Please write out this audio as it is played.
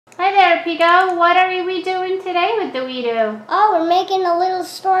there, Piggo. What are we doing today with the Wedo? Oh, we're making a little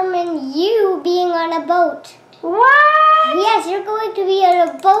storm and you being on a boat. What? Yes, you're going to be on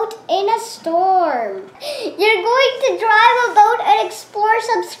a boat in a storm. You're going to drive a boat and explore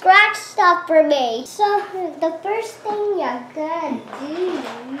some scratch stuff for me. So, the first thing you're gonna do...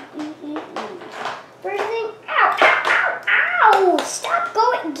 First thing... Ow, ow, ow, ow! Stop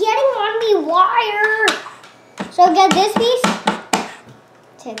getting on me wire! So get this piece.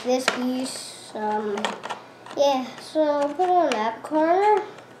 Take this piece. Yeah, so put it on that corner.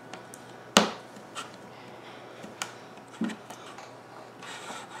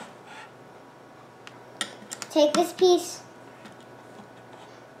 Take this piece.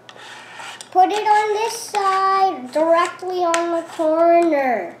 Put it on this side, directly on the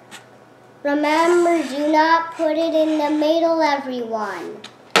corner. Remember, do not put it in the middle, everyone.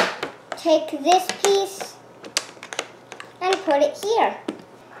 Take this piece and put it here.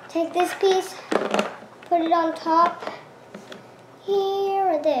 Take this piece, put it on top, here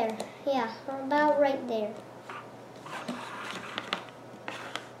or there. Yeah, about right there.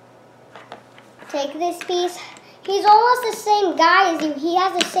 Take this piece. He's almost the same guy as you. He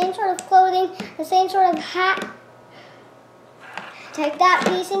has the same sort of clothing, the same sort of hat. Take that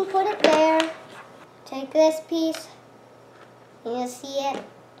piece and put it there. Take this piece. You see it?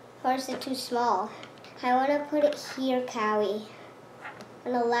 Or is it too small? I want to put it here, Cowey.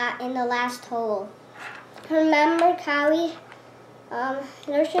 In the last hole. Remember, Cowey,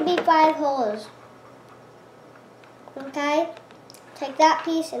 there should be 5 holes. Okay? Take that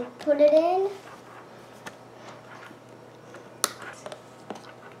piece and put it in.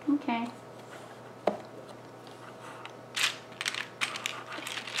 Okay.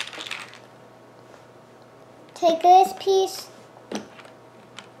 Take this piece,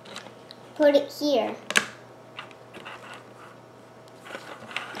 put it here.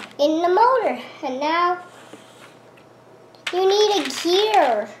 In the motor. And now you need a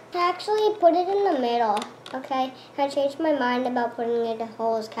gear. Actually, put it in the middle. Okay, I changed my mind about putting it in the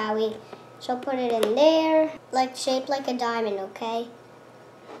holes, Cowey. So put it in there, shaped like a diamond, okay?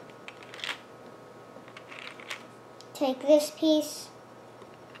 Take this piece,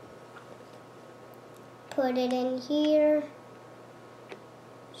 put it in here.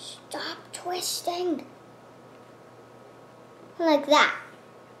 Stop twisting. Like that.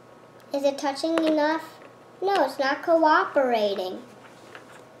 Is it touching enough? No, it's not cooperating.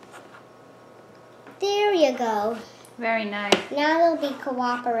 There you go. Very nice. Now they'll be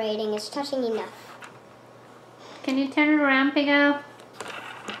cooperating. It's touching enough. Can you turn it around, Piggo?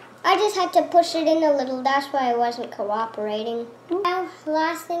 I just had to push it in a little. That's why I wasn't cooperating. Now,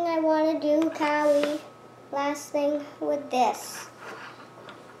 last thing I want to do, Cowey. Last thing with this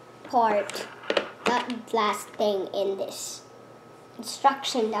part. Not last thing in this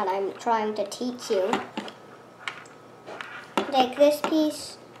instruction that I'm trying to teach you. Take this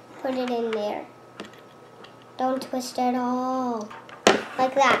piece, put it in there. Don't twist at all.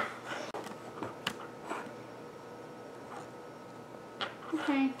 Like that.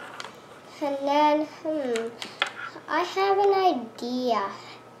 Okay. And then, I have an idea.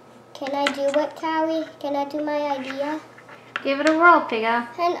 Can I do it, Cowey? Can I do my idea? Give it a whirl, Piggo.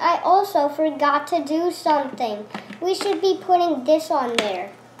 And I also forgot to do something. We should be putting this on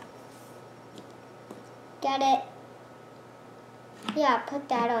there. Get it? Yeah, put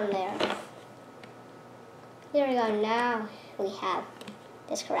that on there. There we go. Now we have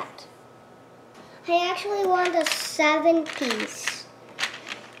this correct. I actually want a 7-piece.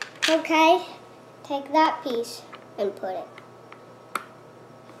 Okay? Take that piece and put it.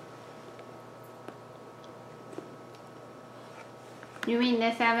 You mean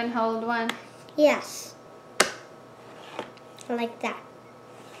the 7-hole one? Yes. Like that.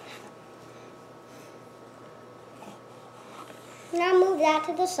 Now move that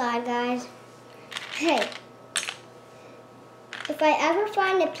to the side, guys. Hey, if I ever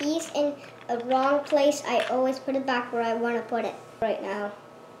find a piece in a wrong place, I always put it back where I want to put it right now.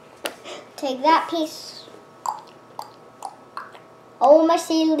 Take that piece. Oh, my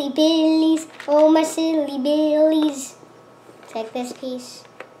silly billies. Oh, my silly billies. Take this piece.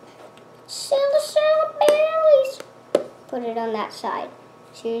 Silly billies. Put it on that side.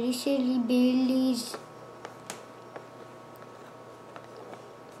 Silly billies.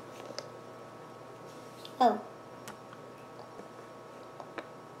 Oh.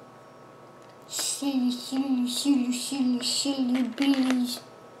 Silly billies.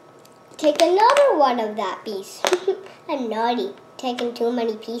 Take another one of that piece. I'm naughty. Taking too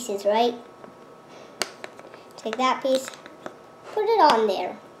many pieces, right? Take that piece. Put it on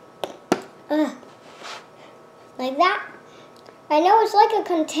there. Like that. I know it's like a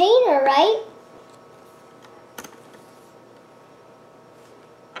container, right?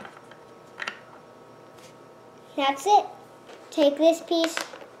 That's it. Take this piece,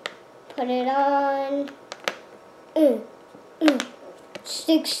 put it on.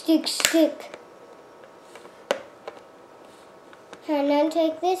 Stick, stick, stick. And then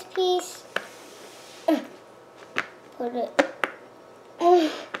take this piece, put it.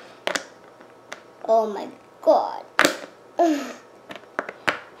 Oh my God.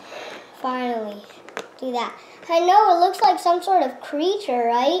 Finally, do that. I know it looks like some sort of creature,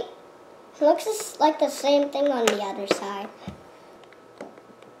 right? It looks just like the same thing on the other side.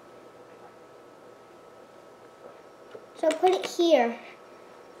 So put it here.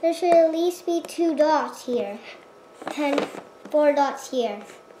 There should at least be 2 dots here. And 4 dots here.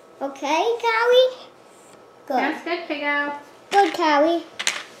 Okay, Cowey? Good. Sounds good, Piggo. Good, Cowey.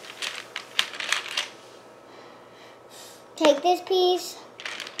 Take this piece.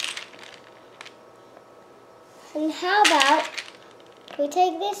 And how about we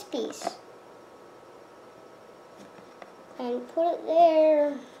take this piece and put it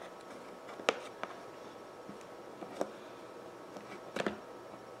there.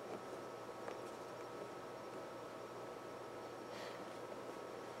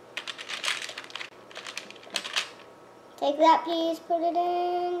 Take that piece, put it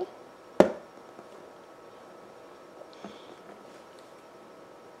in.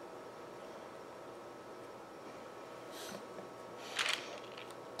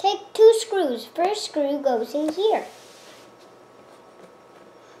 Take 2 screws. First screw goes in here.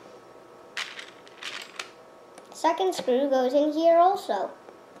 Second screw goes in here also.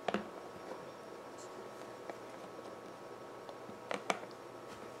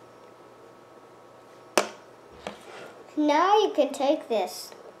 Now you can take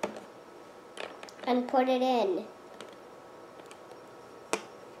this and put it in.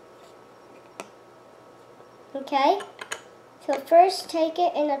 Okay? So first take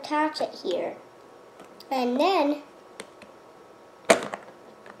it and attach it here. And then,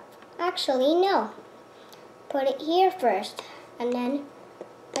 actually no. Put it here first and then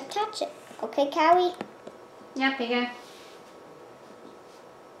attach it. Okay, Cowey? Yeah, Piggo.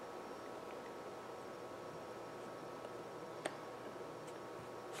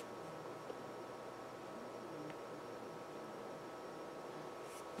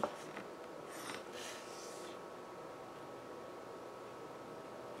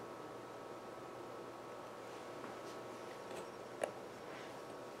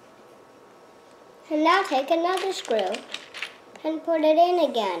 And now take another screw and put it in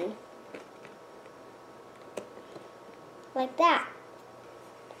again. Like that.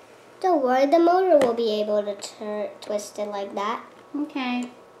 Don't worry, the motor will be able to twist it like that. Okay.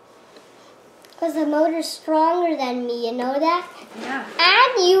 Because the motor's stronger than me, you know that? Yeah.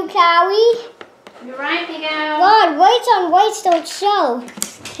 And you, Cowey. You're right, Piggo. God, whites on whites don't show.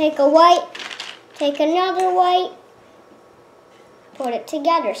 Take a white, take another white, put it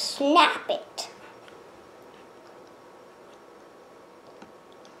together, snap it.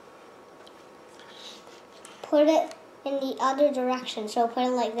 Put it in the other direction, so put it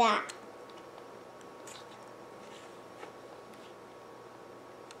like that.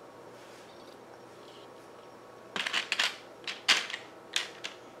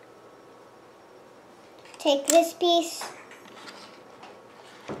 Take this piece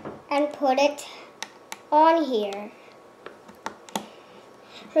and put it on here.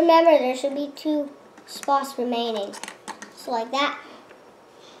 Remember, there should be 2 spots remaining. So like that.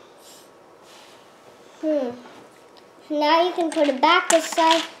 Now you can put it back this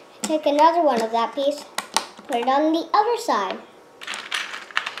side. Take another one of that piece. Put it on the other side.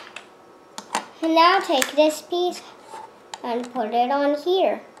 And now take this piece and put it on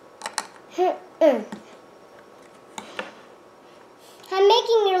here.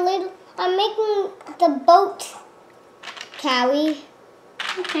 I'm making the boat, Cowey.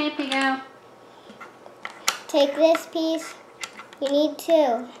 Okay, Piggo. Take this piece. You need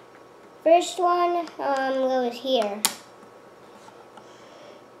 2. First one goes here.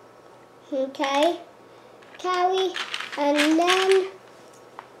 Okay, Cowey, and then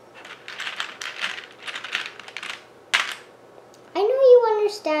I know you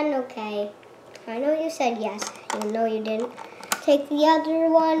understand. Okay, I know you said yes. You know you didn't. Take the other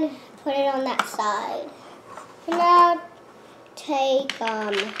one, put it on that side. And now take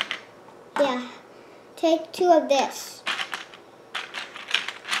take 2 of this.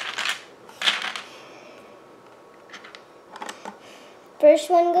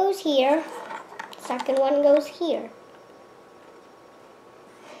 First one goes here, second one goes here.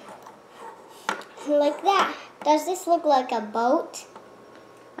 Like that. Does this look like a boat?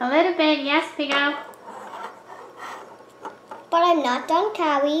 A little bit, yes, Piggo. But I'm not done,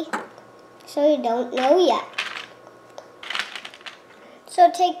 Cowey. So you don't know yet. So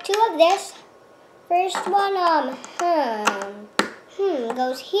take 2 of this. First one,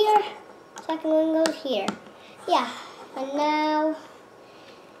 goes here. Second one goes here. Yeah, and now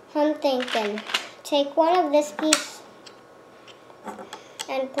I'm thinking, take one of this piece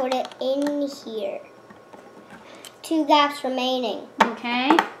and put it in here. 2 gaps remaining.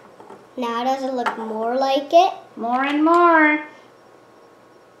 Okay. Now does it look more like it? More and more.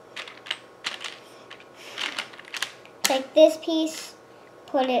 Take this piece,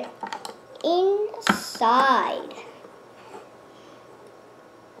 put it inside.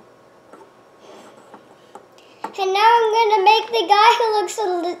 And now I'm going to make the guy who looks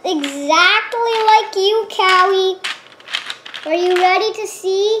exactly like you, Cowey. Are you ready to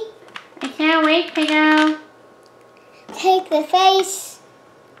see? I can't wait, Piggo. Take the face.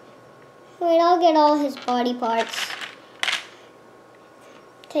 Wait, I'll get all his body parts.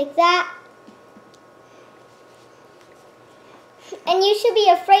 Take that. And you should be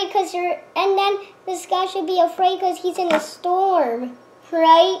afraid because and then this guy should be afraid because he's in a storm.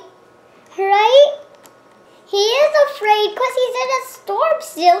 Right? Right? He is afraid because he's in a storm,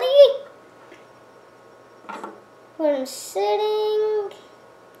 silly. Put him sitting.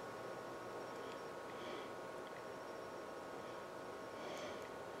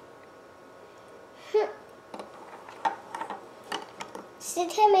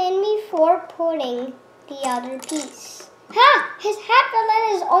 Sit him in before putting the other piece. Ha! His hat fell in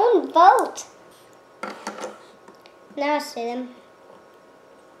his own boat. Now sit him.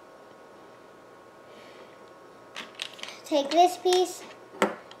 Take this piece.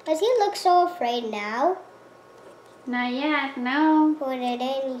 Does he look so afraid now? Not yet, no. Put it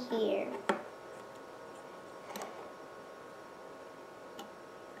in here.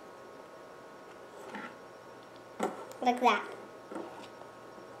 Like that.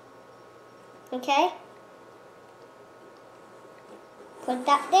 Okay? Put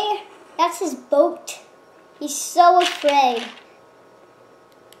that there. That's his boat. He's so afraid.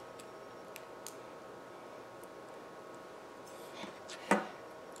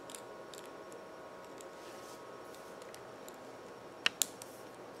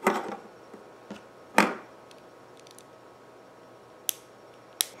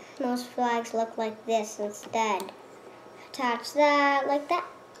 Most flags look like this instead. Attach that like that.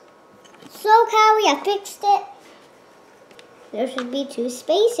 So, Cowey, I fixed it. There should be 2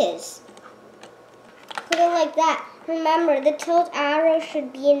 spaces. Put it like that. Remember, the tilt arrow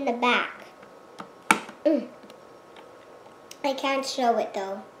should be in the back. I can't show it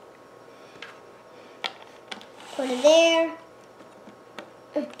though. Put it there.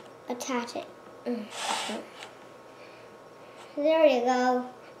 Attach it. There you go.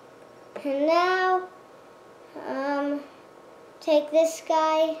 And now, take this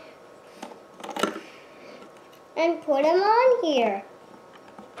guy and put him on here.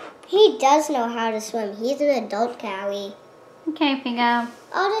 He does know how to swim. He's an adult, Cowey. Okay, Piggo.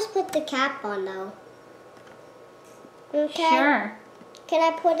 I'll just put the cap on though. Okay? Sure. Can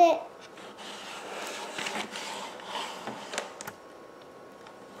I put it?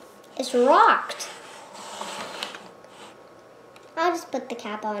 It's rocked. I'll just put the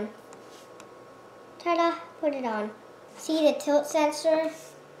cap on. Ta-da, put it on. See the tilt sensor?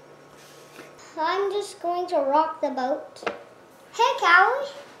 I'm just going to rock the boat. Hey, Cowey.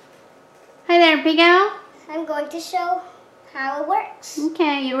 Hi there, Piggo. I'm going to show how it works.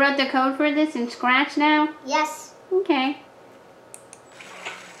 Okay, you wrote the code for this in Scratch now? Yes. Okay.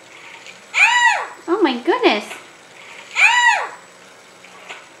 Oh my goodness.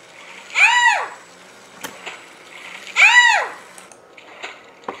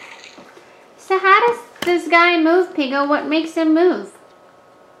 So how does this guy move, Piggo? What makes him move?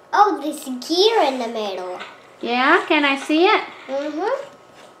 Oh, this gear in the middle. Yeah, can I see it?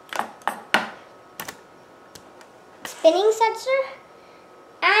 Spinning sensor.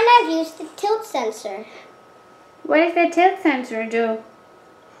 And I've used the tilt sensor. What does the tilt sensor do?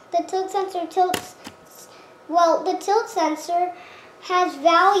 The tilt sensor tilts, well, the tilt sensor has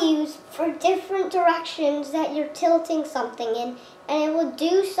values for different directions that you're tilting something in, and it will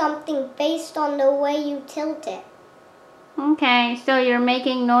do something based on the way you tilt it. Okay, so you're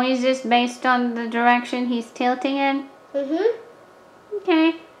making noises based on the direction he's tilting in?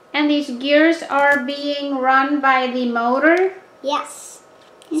 Okay, and these gears are being run by the motor? Yes.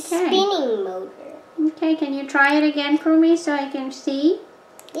 Okay. Spinning motor. Okay, can you try it again for me so I can see?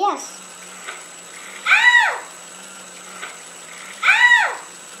 Yes.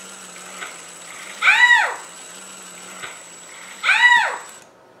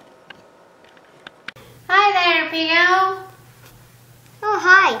 Piggo. Oh,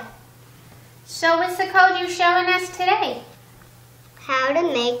 hi. So what's the code you're showing us today? How to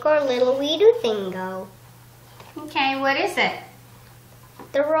make our little Wedo thing go. Okay, what is it?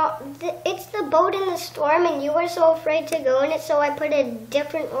 It's the boat in the storm, and you were so afraid to go in it, so I put a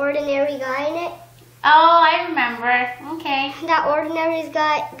different ordinary guy in it. Oh, I remember. Okay. That ordinary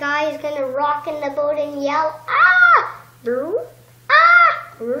guy is gonna rock in the boat and yell, "Ah! Brr,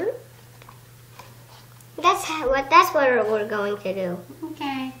 ah! Brr." That's what we're going to do.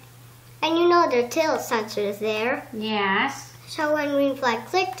 Okay. And you know there are tilt sensors there. Yes. So when green flag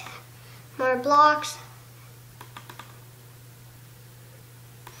clicked, more blocks.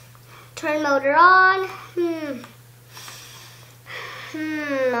 Turn motor on.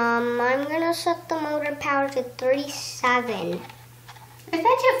 I'm gonna set the motor power to 37. Is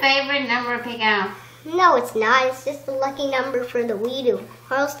that your favorite number, Piggo? No, it's not. It's just a lucky number for the Wedo.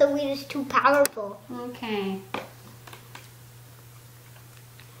 Or else the Wedo's too powerful. Okay.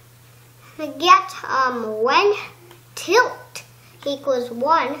 Get when tilt equals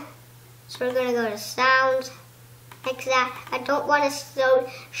 1. So we're gonna go to sounds. Like that. I don't want to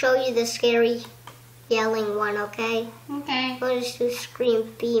show you the scary yelling one, okay? Okay. I'm going to just do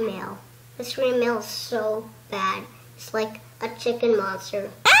scream female. The scream male is so bad. It's like a chicken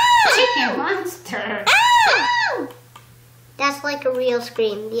monster. Chicken monster. That's like a real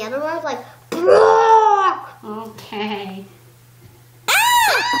scream. The other one's like, okay.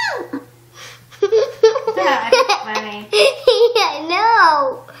 That's funny. I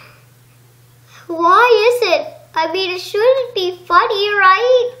know. Why is it? I mean, it shouldn't be funny,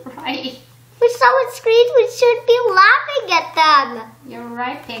 right? Right. When someone screams, we should be laughing at them. You're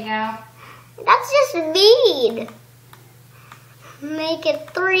right, Piggo. That's just mean. Make it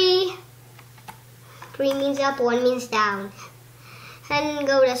 3. 3 means up, 1 means down. And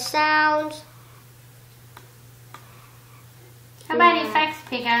go to sounds. How about effects,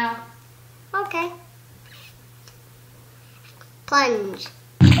 Piggo? Okay. Plunge.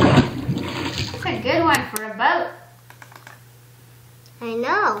 That's a good one for a boat. I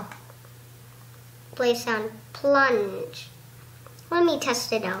know. Play sound plunge. Let me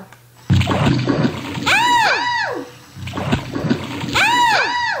test it out.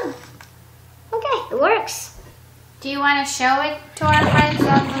 Okay, it works. Do you want to show it to our friends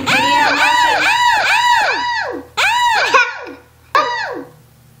on the video message?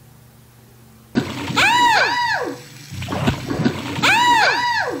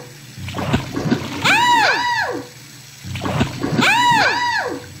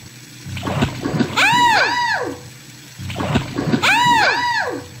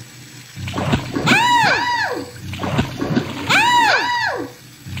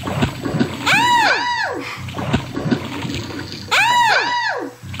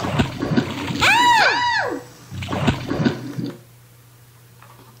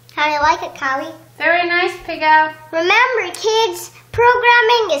 How do you like it, Cowey? Very nice, Piggo. Remember, kids,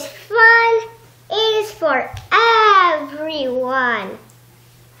 programming is fun. It is for everyone.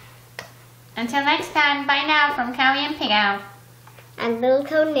 Until next time, bye now from Cowey and Piggo. And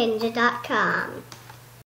littlecodeninja.com.